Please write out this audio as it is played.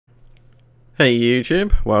Hey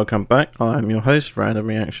YouTube, welcome back. I'm your host,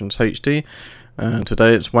 RandomReactionsHD, and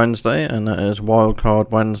today it's Wednesday, and that is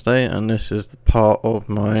Wildcard Wednesday, and this is the part of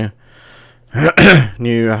my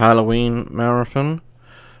new Halloween marathon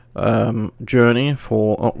journey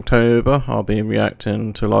for October. I'll be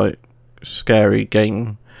reacting to like scary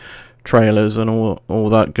game trailers and all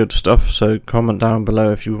that good stuff, so comment down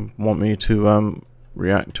below if you want me to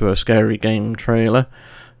react to a scary game trailer,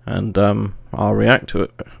 and I'll react to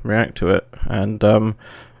it. And I'm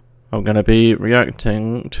going to be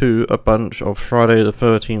reacting to a bunch of Friday the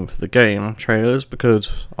 13th the game trailers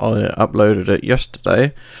because I uploaded it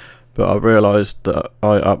yesterday, but I realised that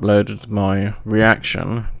I uploaded my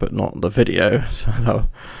reaction but not the video, so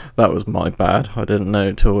that was my bad. I didn't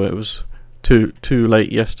know till it was too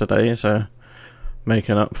late yesterday, so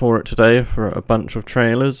making up for it today for a bunch of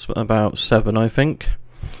trailers, about 7 I think.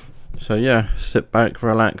 So yeah, sit back,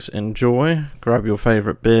 relax, enjoy, grab your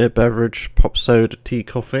favourite beer, beverage, pop soda, tea,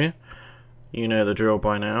 coffee. You know the drill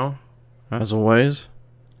by now, as always.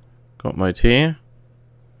 Got my tea.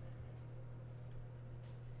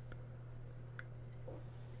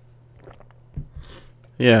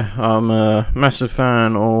 Yeah, I'm a massive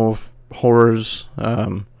fan of horrors,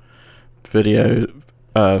 video,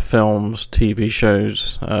 films, TV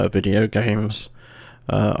shows, video games.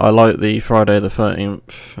 I like the Friday the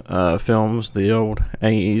 13th films, the old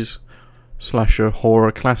 80s slasher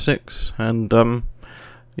horror classics, and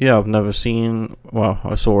yeah, I've never seen, well,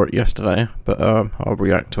 I saw it yesterday, but I'll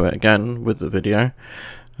react to it again with the video,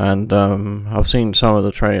 and I've seen some of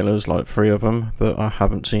the trailers, like 3 of them, but I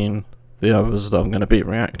haven't seen the others that I'm going to be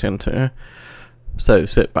reacting to. So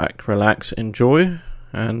sit back, relax, enjoy,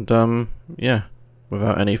 and yeah,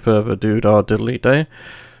 without any further doodah diddly day,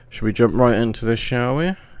 should we jump right into this, shall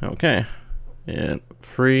we? Okay. In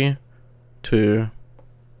 3, 2.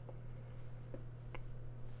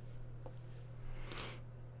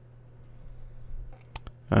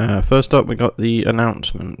 First up, we got the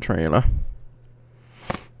announcement trailer.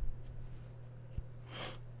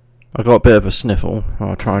 I got a bit of a sniffle.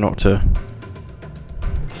 I'll try not to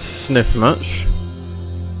sniff much.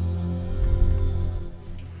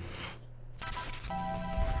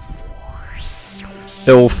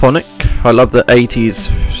 Illphonic. I love the 80s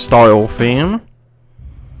style theme.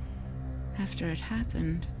 After it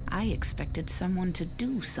happened, I expected someone to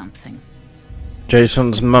do something.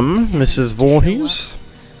 Jason's mum, Mrs. Voorhees.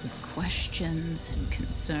 With questions and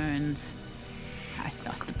concerns. I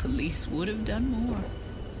thought the police would have done more,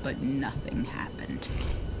 but nothing happened.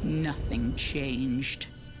 Nothing changed.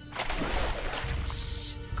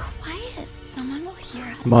 Shh, quiet. Someone will hear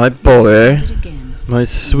us. My boy, my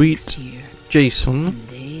sweet Jason. And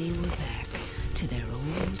they were back to their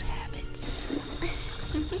old habits.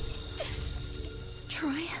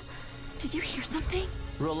 Troy, did you hear something?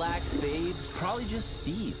 Relax, babe. Probably just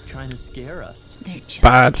Steve trying to scare us. They're just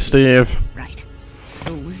Bad Steve. Right.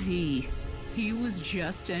 So was he. He was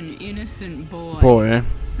just an innocent boy.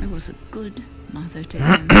 I was a good mother to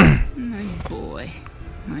him. My boy.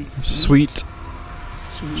 My sweet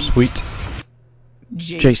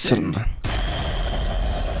Jason.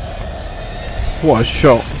 What a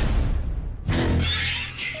shot.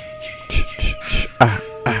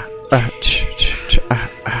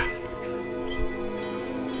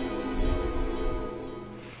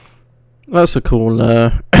 That's a cool,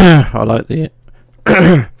 I like the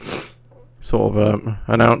sort of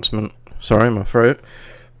announcement. Sorry, my throat.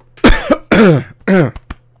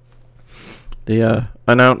 The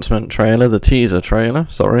announcement trailer, the teaser trailer,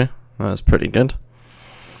 sorry, that's pretty good.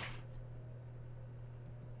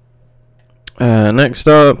 Next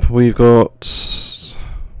up, we've got,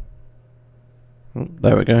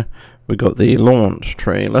 there we go, we got the launch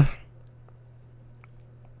trailer,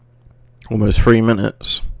 almost 3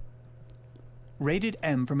 minutes. Rated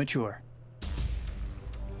M for mature.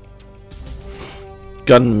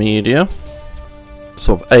 Gun media,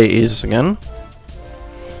 sort of 80s again.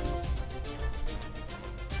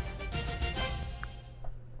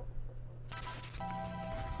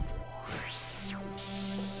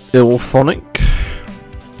 Illphonic.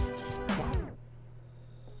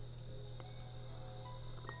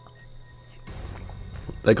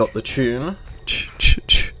 They got the tune.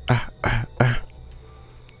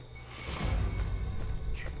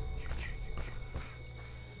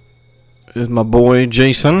 Here's my boy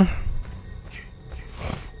Jason.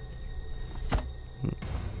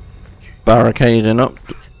 Barricading up,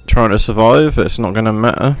 trying to survive. It's not going to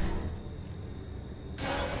matter.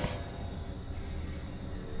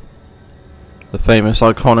 The famous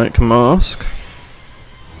iconic mask.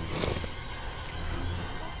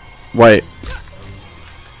 Wait.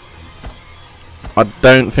 I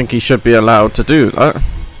don't think he should be allowed to do that.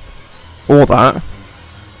 Or that.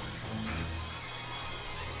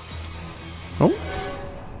 Oh.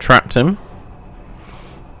 Trapped him.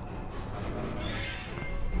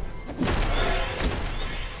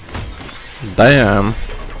 Damn.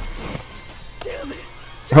 Damn it!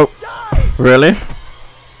 Oh. Really?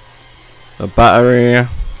 A battery.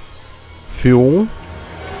 Fuel.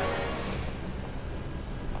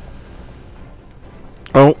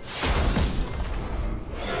 Oh.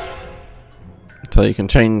 So you can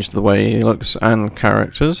change the way he looks and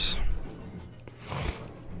characters.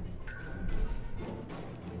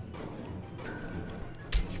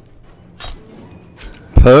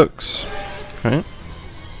 Perks. Okay.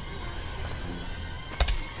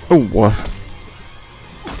 Oh.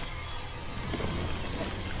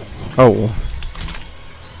 Oh.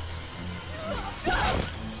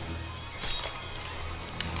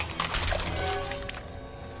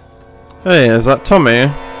 Hey, is that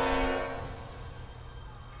Tommy?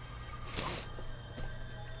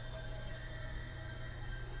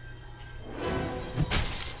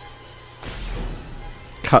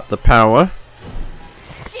 Cut the power.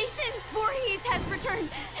 Jason Voorhees has returned.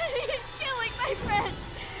 He's killing my friends.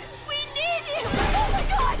 We need him. Oh my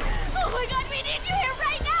god. Oh my god, we need you here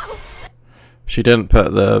right now. She didn't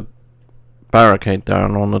put the barricade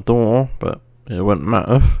down on the door, but it wouldn't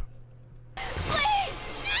matter. Please.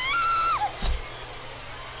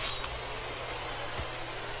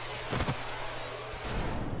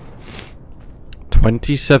 No!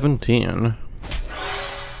 2017.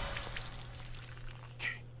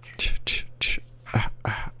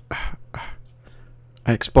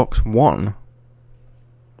 Xbox One.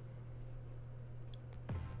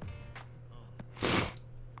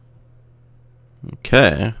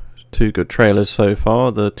 Okay, two good trailers so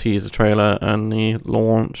far, the teaser trailer and the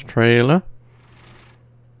launch trailer.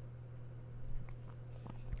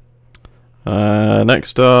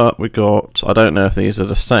 Next up we got, I don't know if these are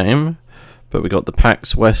the same, but we got the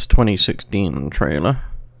PAX West 2016 trailer.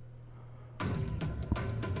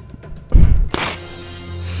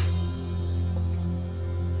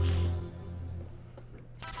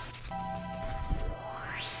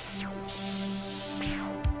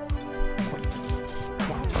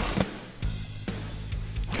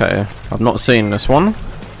 Okay, I've not seen this one.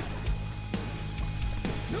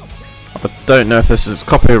 I don't know if this is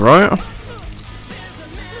copyright.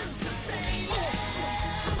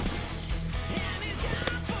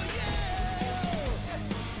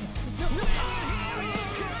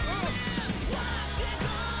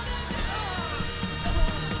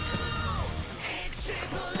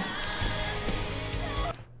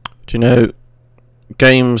 Do you know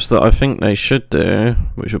games that I think they should do,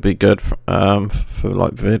 which would be good for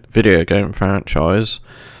like video game franchise?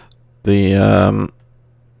 The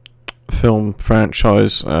film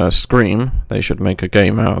franchise Scream, they should make a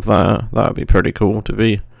game out of that. That would be pretty cool to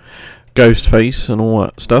be Ghostface and all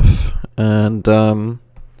that stuff. And what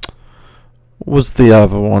was the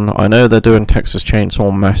other one? I know they're doing Texas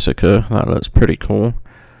Chainsaw Massacre. That looks pretty cool.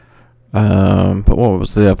 But what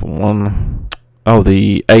was the other one? Oh,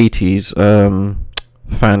 the 80s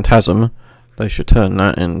Phantasm. They should turn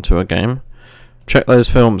that into a game. Check those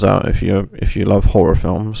films out if you love horror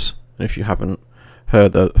films. If you haven't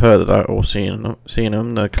heard of that or seen them,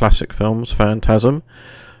 the classic films, Phantasm.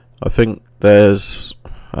 I think there's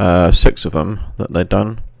 6 of them that they've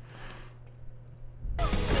done.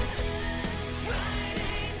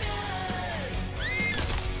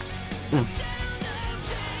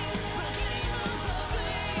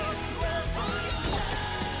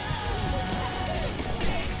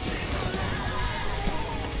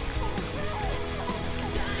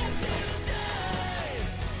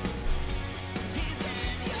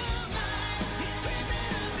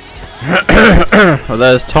 Well,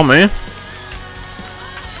 there's Tommy.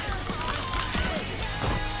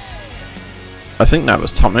 I think that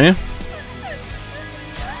was Tommy.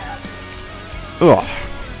 Ugh.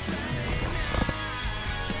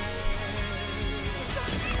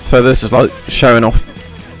 So this is like showing off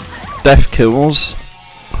death kills.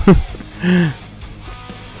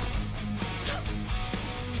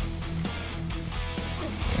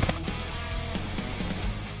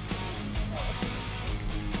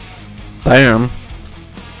 Damn.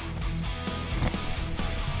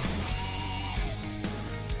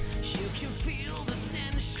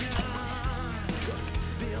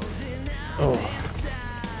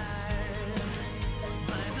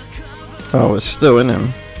 Oh, it's still in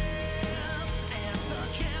him.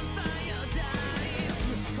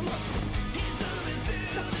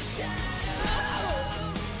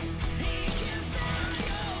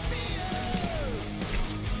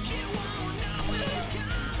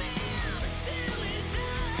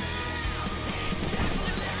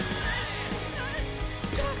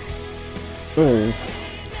 Oh.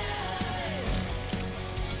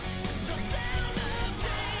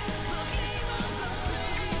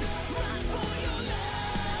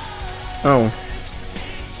 Oh.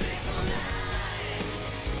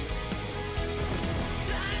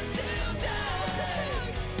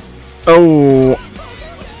 Oh.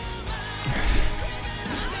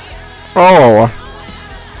 Oh.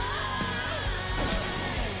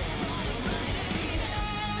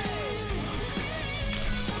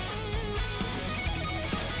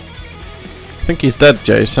 I think he's dead,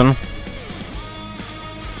 Jason.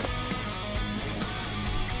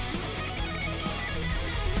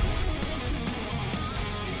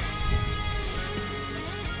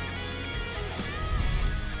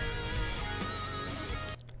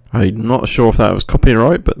 I'm not sure if that was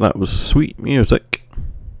copyright, but that was sweet music.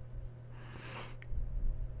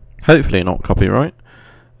 Hopefully not copyright.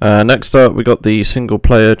 Next up, we got the single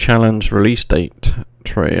player challenge release date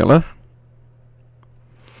trailer.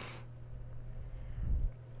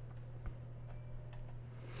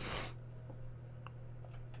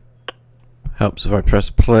 Helps if I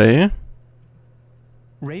press play.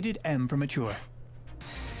 Rated M for mature.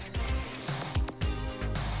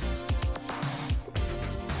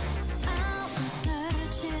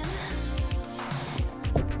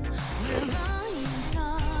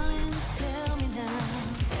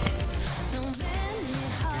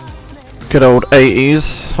 Good old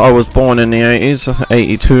 80s. I was born in the 80s,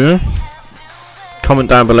 82. Comment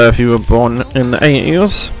down below if you were born in the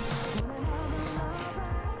 80s.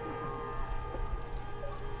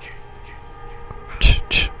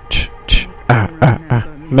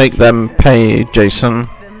 Make them pay, Jason.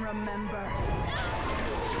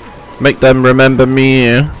 Make them remember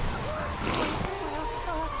me.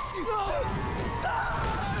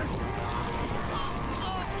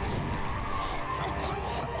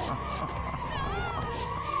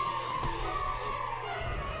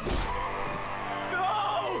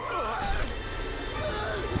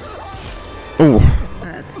 Ooh.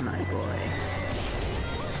 That's my boy.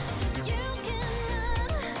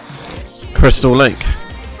 Crystal Lake.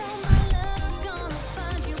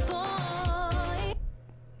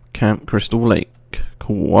 Camp Crystal Lake.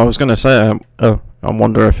 Cool. I was going to say, I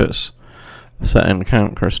wonder if it's set in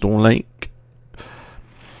Camp Crystal Lake.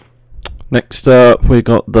 Next up, we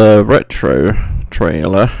got the retro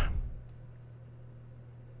trailer.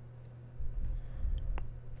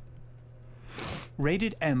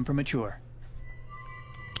 Rated M for mature.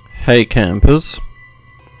 Hey campers.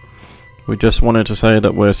 We just wanted to say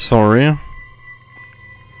that we're sorry.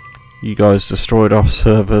 You guys destroyed our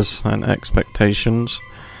servers and expectations.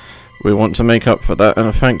 We want to make up for that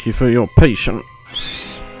and thank you for your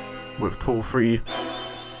patience. With Call 3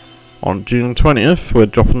 on June 20th, we're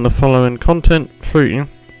dropping the following content free.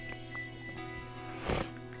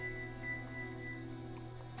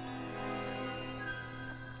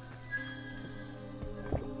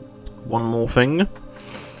 One more thing.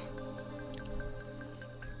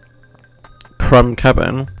 Crumb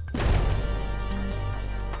Cabin.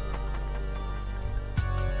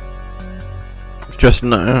 Just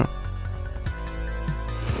no.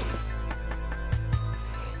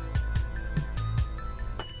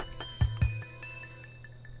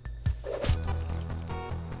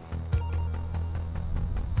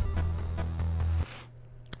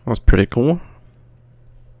 That's pretty cool.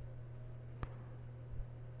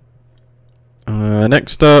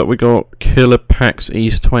 Next up, we got Killer PAX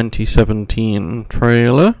East 2017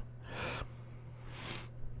 trailer.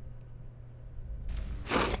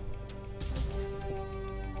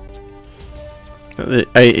 The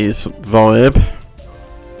 80s vibe.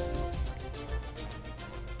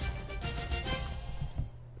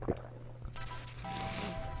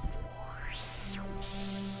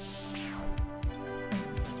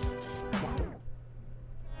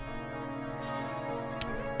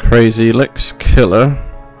 Crazy Licks Killer.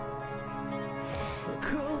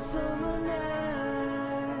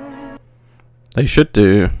 They should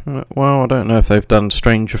do. Well, I don't know if they've done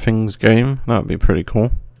Stranger Things game. That would be pretty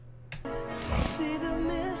cool.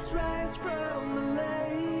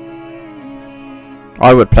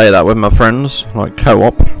 I would play that with my friends, like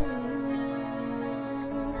co-op.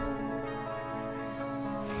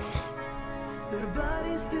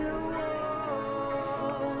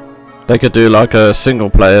 They could do like a single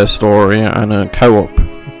player story and a co-op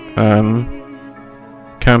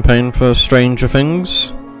campaign for Stranger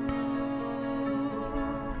Things.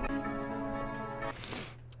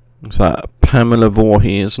 What's that? Pamela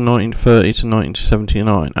Voorhees, 1930 to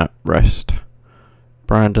 1979, at rest.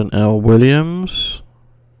 Brandon L. Williams.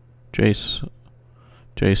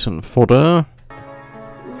 Jason Fodder.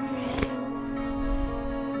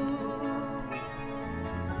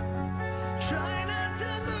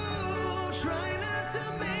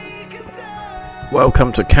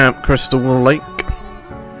 Welcome to Camp Crystal Lake.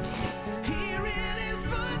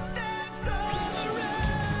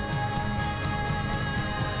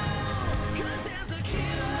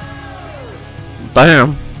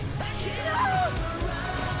 Damn.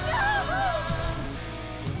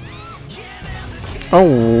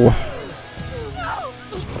 Oh.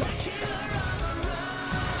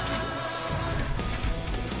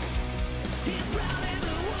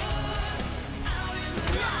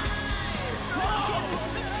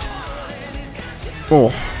 Oh.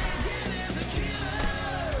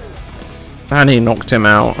 And he knocked him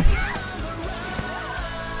out.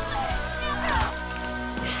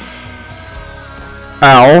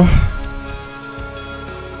 Ow.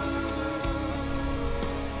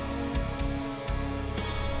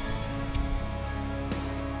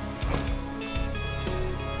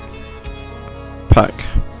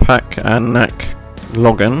 Pack and neck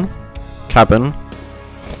login cabin.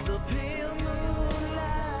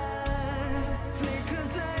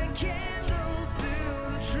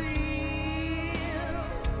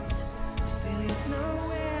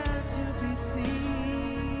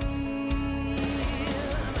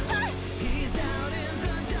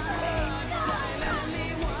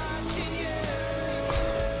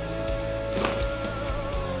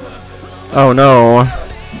 Oh no.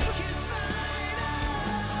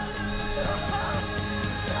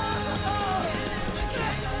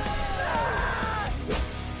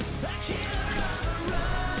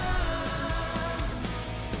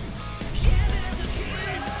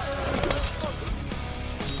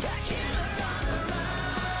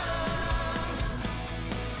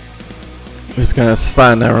 I'm just gonna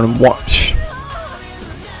stand there and watch.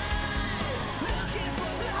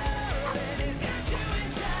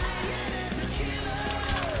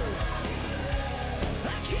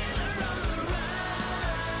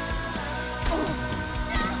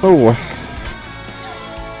 Oh.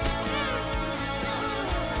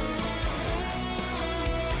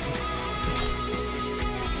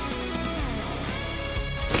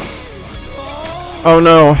 Oh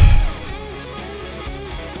no.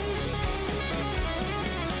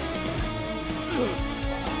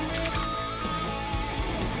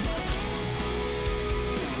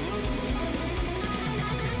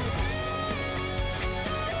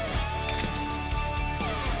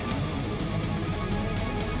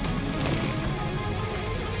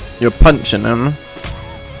 You're punching him.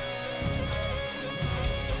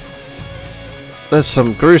 There's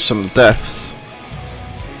some gruesome deaths.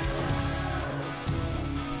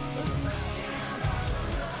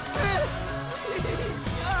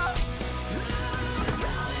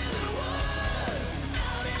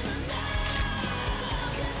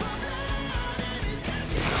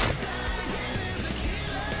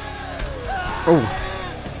 Oh.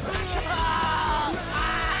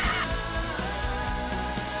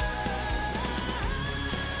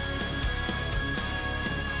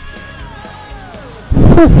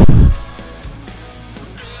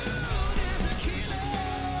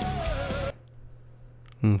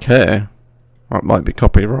 Okay, that might be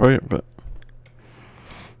copyright, but.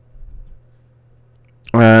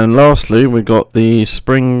 And lastly, we got the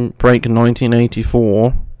Spring Break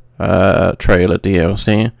 1984 trailer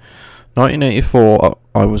DLC. 1984,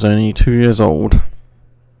 I was only 2 years old.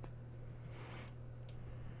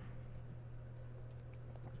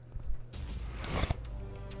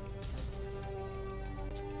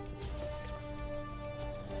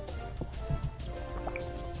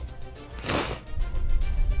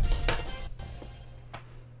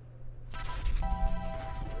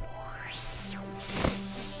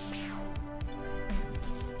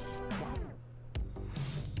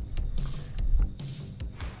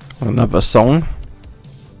 Another song.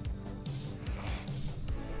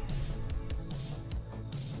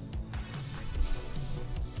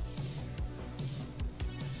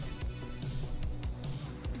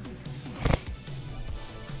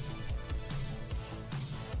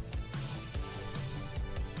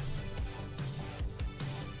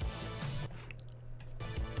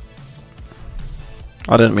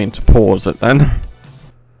 I didn't mean to pause it then.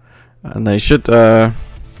 And they should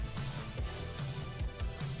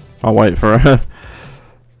I'll wait for her.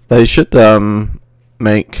 They should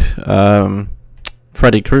make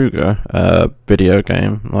Freddy Krueger video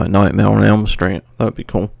game like Nightmare on Elm Street. That would be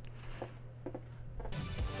cool.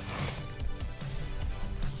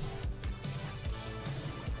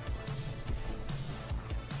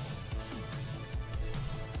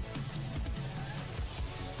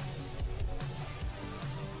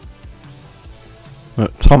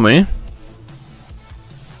 Tommy.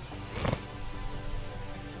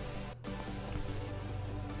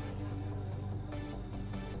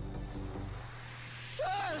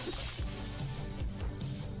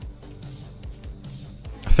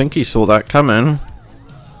 think he saw that coming.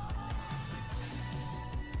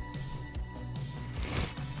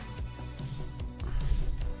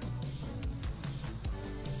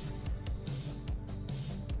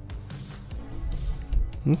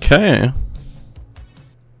 Okay.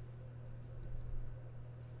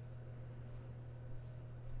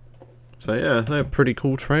 So yeah, they're pretty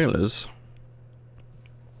cool trailers.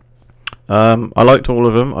 I liked all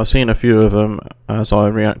of them. I've seen a few of them as I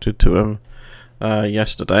reacted to them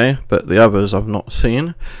yesterday, but the others I've not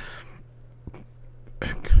seen.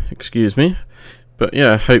 Excuse me. But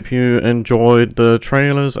yeah, hope you enjoyed the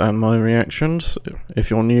trailers and my reactions. If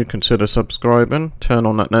you're new, consider subscribing. Turn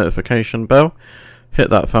on that notification bell. Hit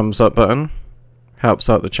that thumbs up button. Helps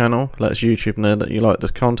out the channel. Lets YouTube know that you like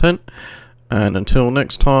this content. And until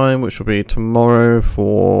next time, which will be tomorrow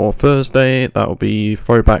for Thursday, that will be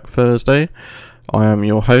Throwback Thursday. I am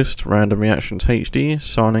your host, RandomReactionsHD,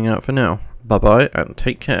 signing out for now. Bye bye and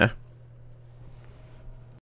take care.